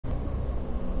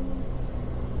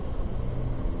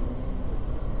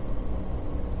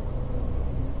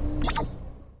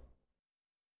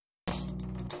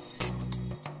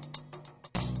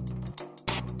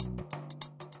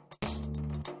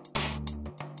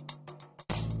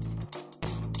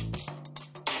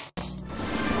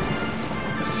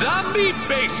Zombie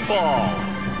baseball.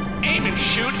 Aim and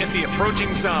shoot at the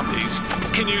approaching zombies.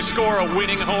 Can you score a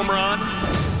winning home run?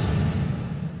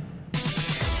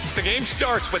 The game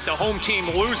starts with the home team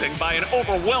losing by an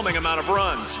overwhelming amount of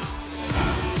runs.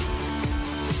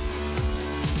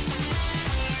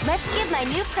 Let's give my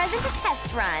new present a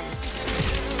test run.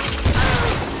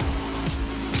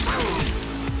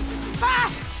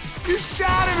 Ah! You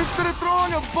shot him instead of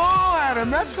throwing a ball at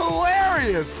him. That's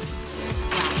hilarious.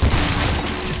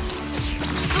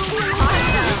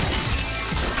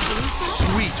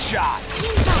 Sweet shot.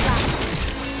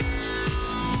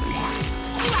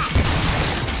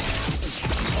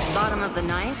 Bottom of the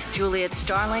ninth, Juliet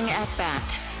Starling at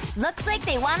bat. Looks like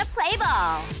they want to play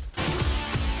ball.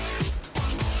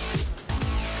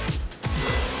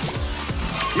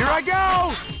 Here I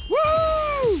go!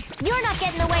 Woo! You're not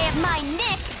getting in the way of my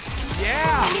Nick.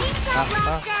 Yeah!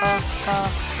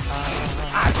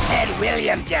 I'm Ted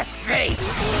Williams, your face!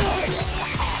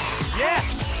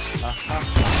 Yes!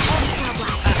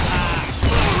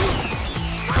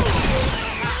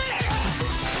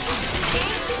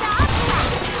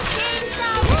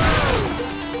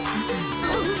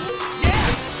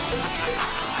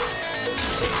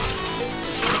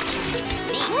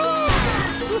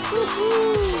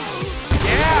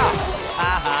 Yeah!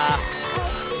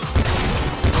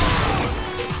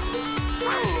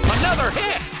 Another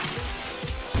hit!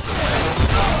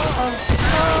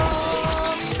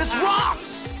 This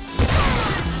rocks!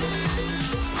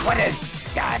 What does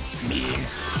does mean?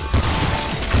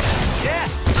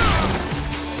 Yes!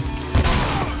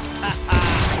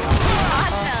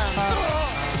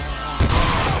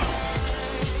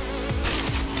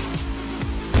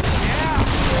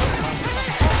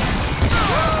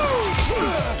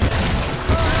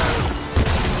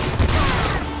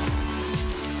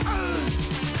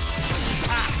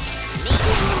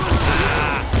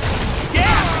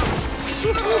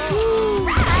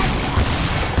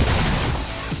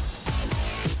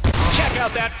 Check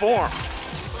out that form.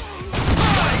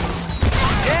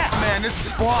 Yeah, man, this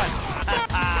is fun.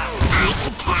 I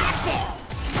should catch it.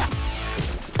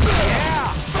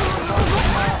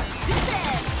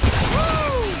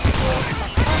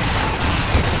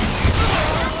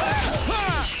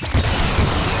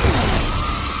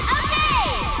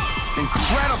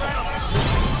 Incredible.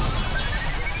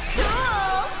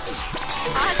 Cool.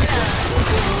 Awesome.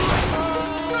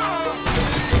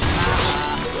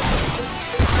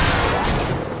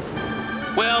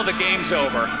 Well, the game's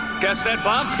over. Guess that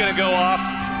bomb's gonna go off.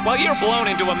 While you're blown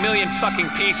into a million fucking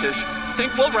pieces,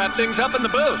 think we'll wrap things up in the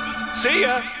booth. See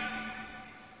ya!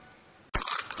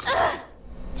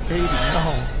 Baby,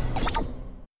 no.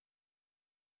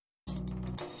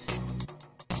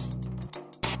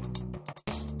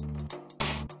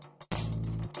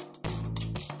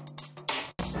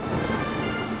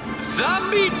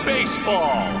 Zombie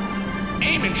baseball.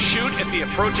 Aim and shoot at the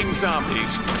approaching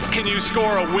zombies. Can you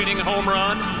score a winning home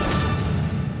run?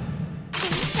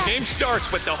 Game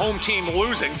starts with the home team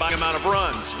losing by amount of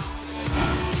runs.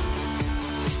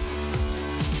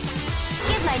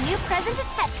 Give my new present a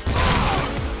test.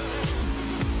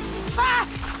 Ah!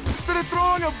 Instead of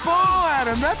throwing a ball at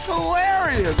him, that's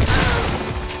hilarious.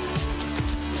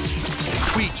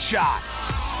 Sweet shot.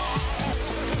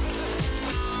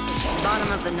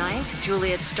 Bottom of the ninth,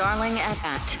 Juliet Starling at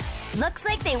bat. Looks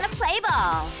like they want to play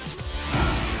ball.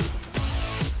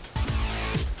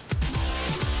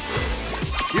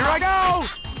 Here I go!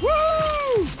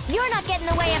 Woo! You're not getting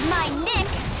in the way of my Nick.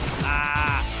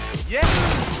 Yes!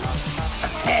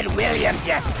 Ted Williams,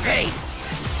 your face!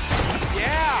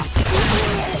 Yeah!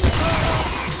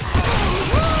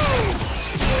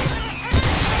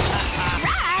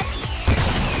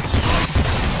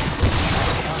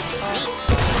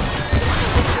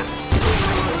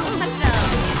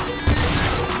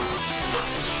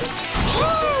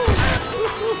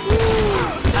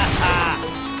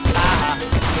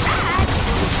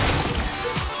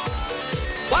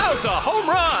 Wow, it's a home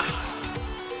run!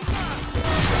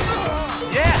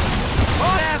 Yes!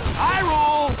 Oh, yes! I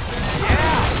roll!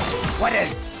 Yeah! What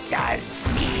does does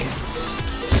mean?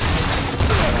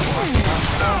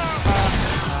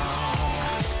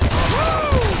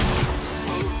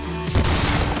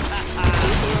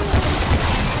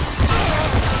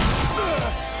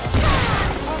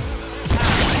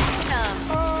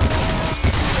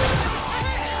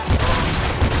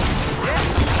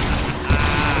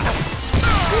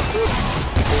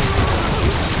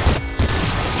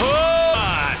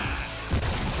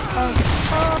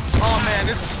 Oh man,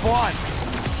 this is fun.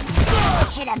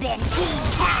 Should have been team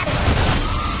captain.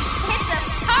 It's a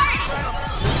party.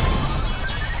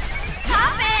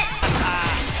 Stop it.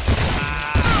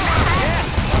 Yes!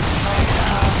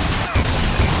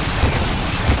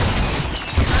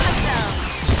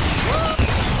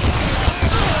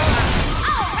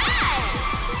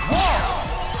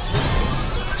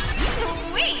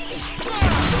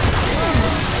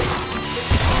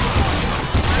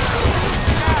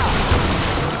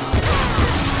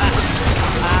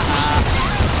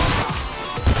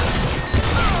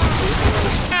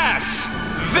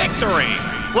 Victory!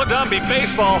 Ladumby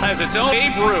Baseball has its own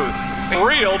Babe Ruth.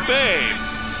 Real babe.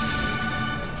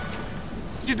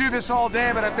 You do this all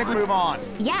day, but I think we move on.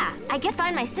 Yeah, I could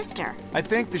find my sister. I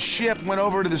think the ship went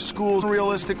over to the school's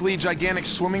realistically gigantic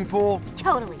swimming pool.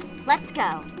 Totally. Let's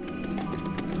go.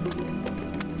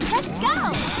 Let's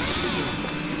go!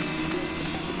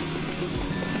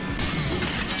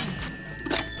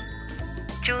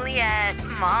 Juliet,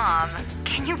 Mom,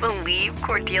 can you believe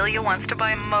Cordelia wants to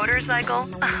buy a motorcycle?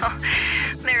 Oh,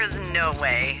 there is no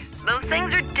way. Those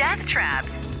things are death traps.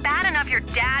 Bad enough your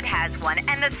dad has one,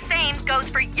 and the same goes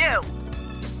for you.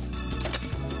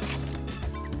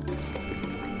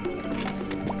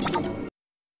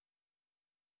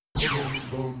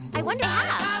 I wonder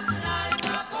how.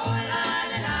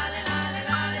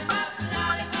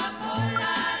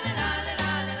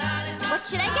 What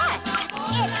should I get?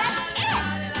 That's it!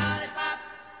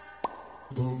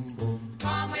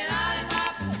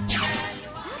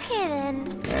 Okay then.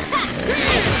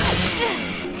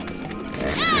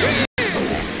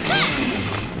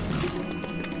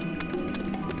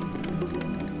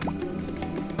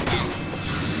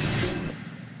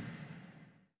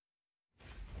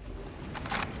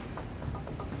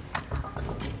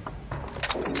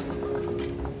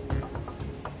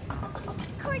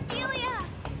 Cordelia!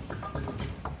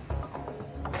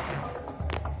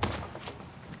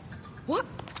 What?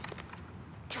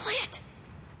 Juliet!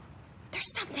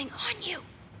 There's something on you.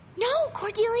 No,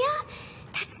 Cordelia!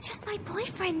 That's just my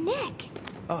boyfriend, Nick.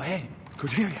 Oh, hey,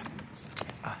 Cordelia.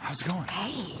 How's it going?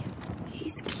 Hey,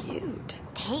 he's cute.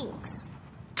 Thanks.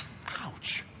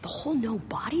 Ouch. The whole no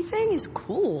body thing is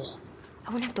cool. I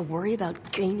wouldn't have to worry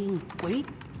about gaining weight.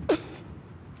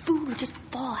 Food would just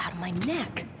fall out of my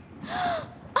neck.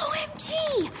 OMG!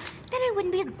 Then I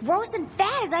wouldn't be as gross and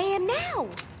fat as I am now.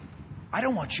 I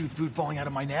don't want chewed food falling out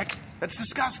of my neck. That's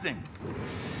disgusting.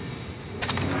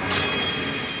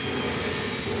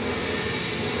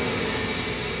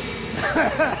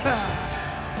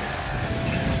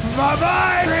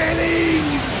 Bye-bye, really!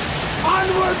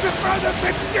 Onward to further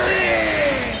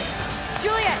victory!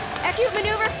 Juliet, acute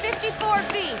maneuver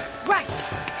 54V. Right.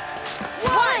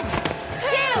 1, 2,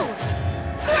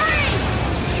 3!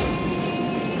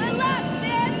 Good luck,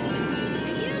 sis!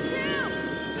 And you too,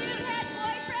 cute head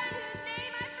boyfriend whose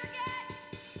name I forget.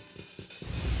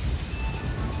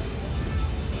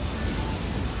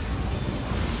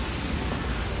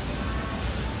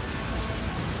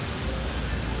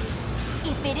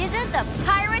 If it isn't the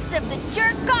Pirates of the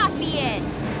Jerkopian!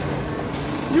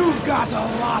 You've got a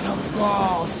lot of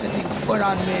gall setting foot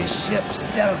on my ship,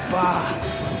 Stelpa.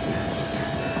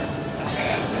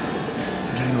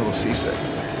 Getting a little seasick.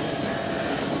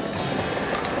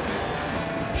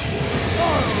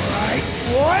 All right,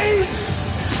 boys.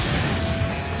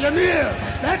 Ymir,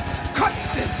 let's cut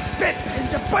this bit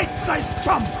into bite-sized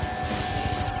chunks.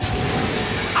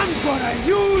 I'm gonna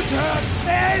use her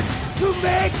stairs to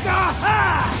make a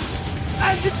hat,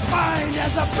 and it's fine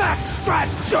as a back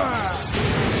scratcher.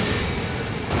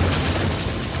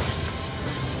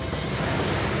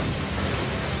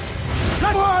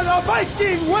 For the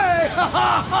Viking way! Ha ha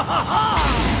ha ha ha!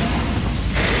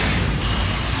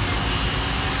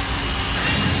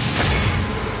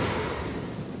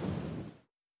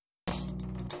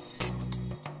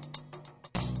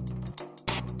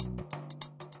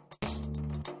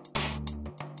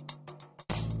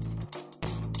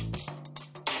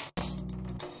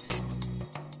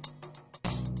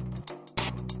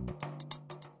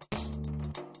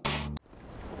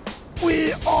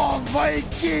 We are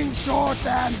Viking short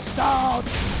and stout.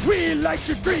 We like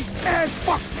to drink and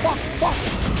fuck, fuck, fuck.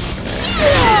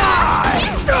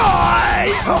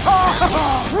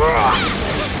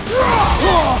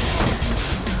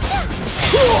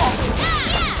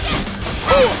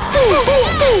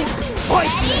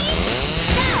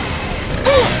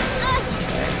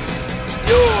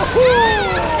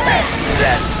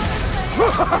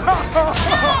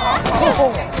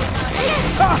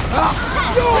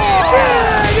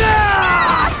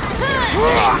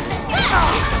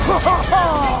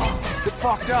 You're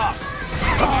fucked up.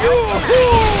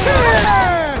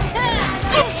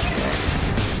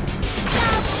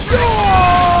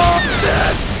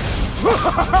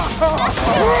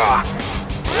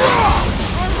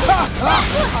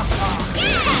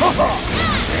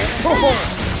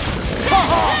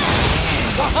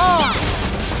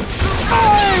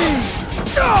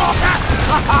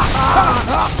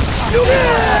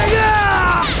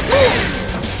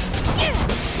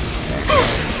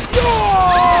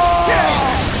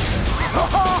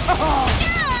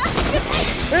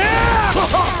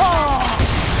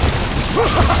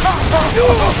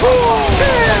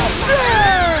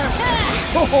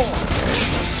 Use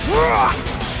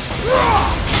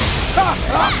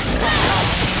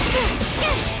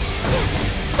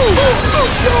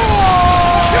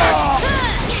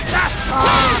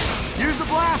the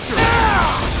blaster!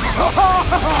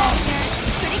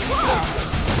 Pretty cool.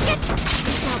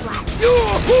 Cell blast.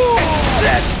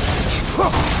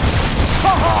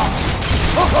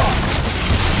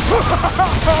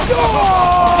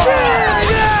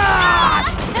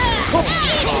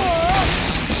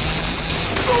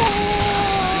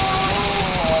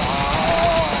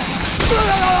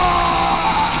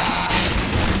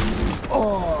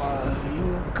 Oh,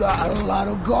 you got a lot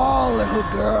of gall, little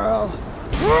girl.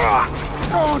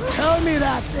 Don't tell me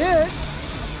that's it.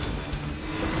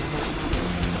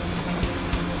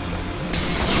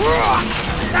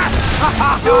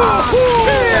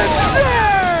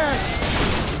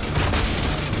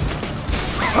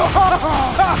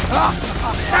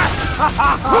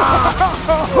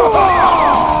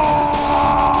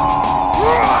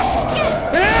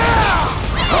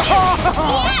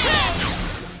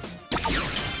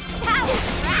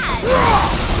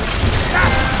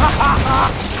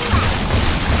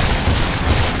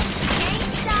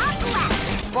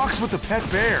 Fox with the pet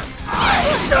bear.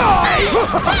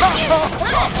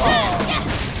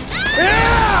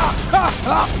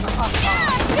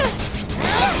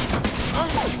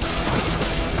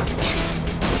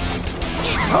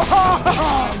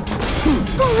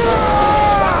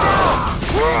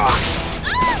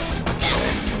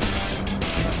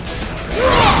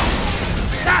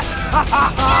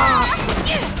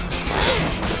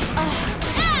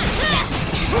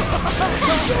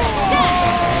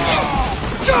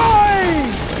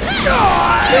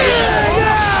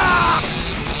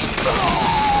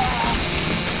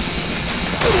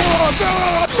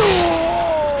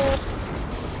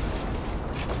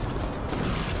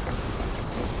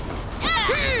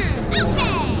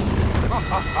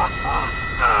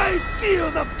 I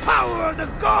feel the power of the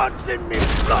gods in me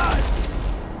blood!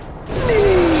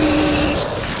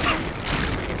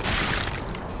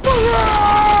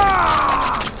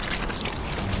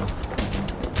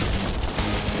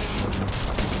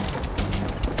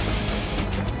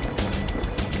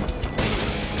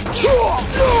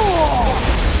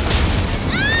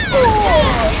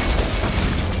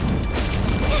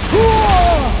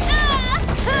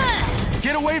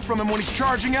 Get away from him when he's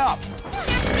charging up!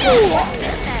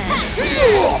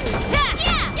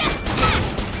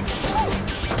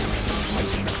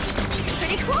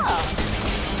 Pretty cool.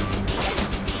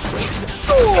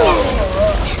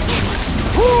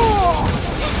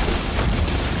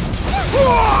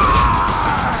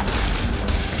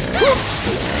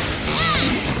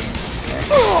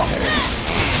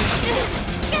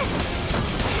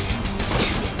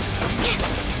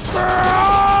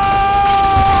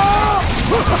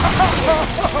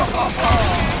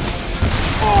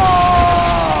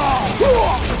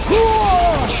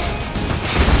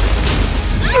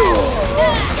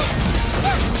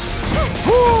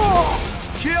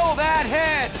 Kill that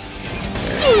head!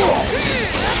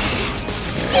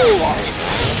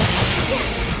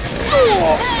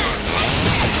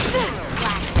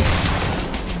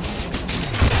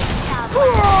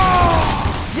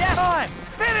 Yes! Time!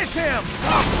 Finish him!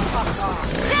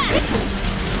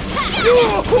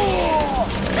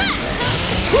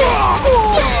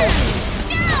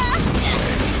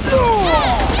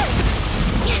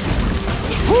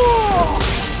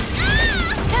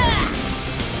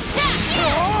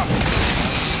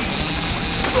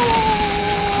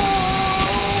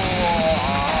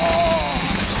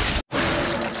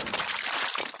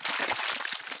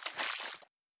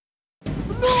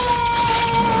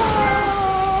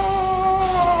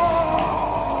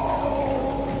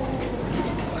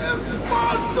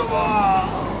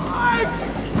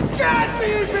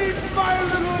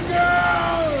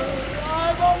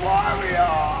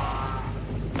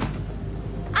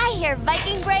 I hear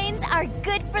Viking brains are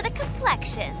good for the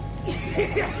complexion.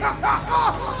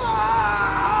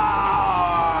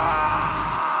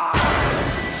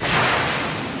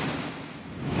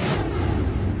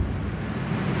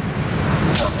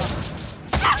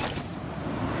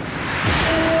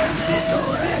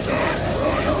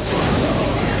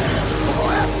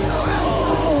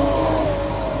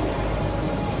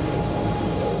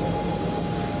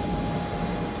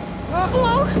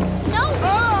 Whoa! No!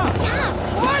 Stop!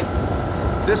 What?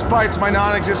 This bites my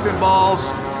non-existent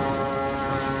balls.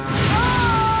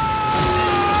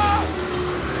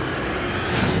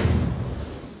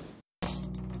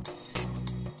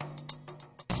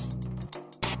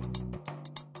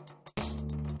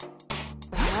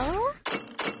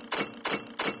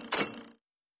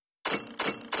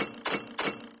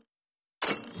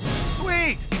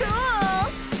 Wait!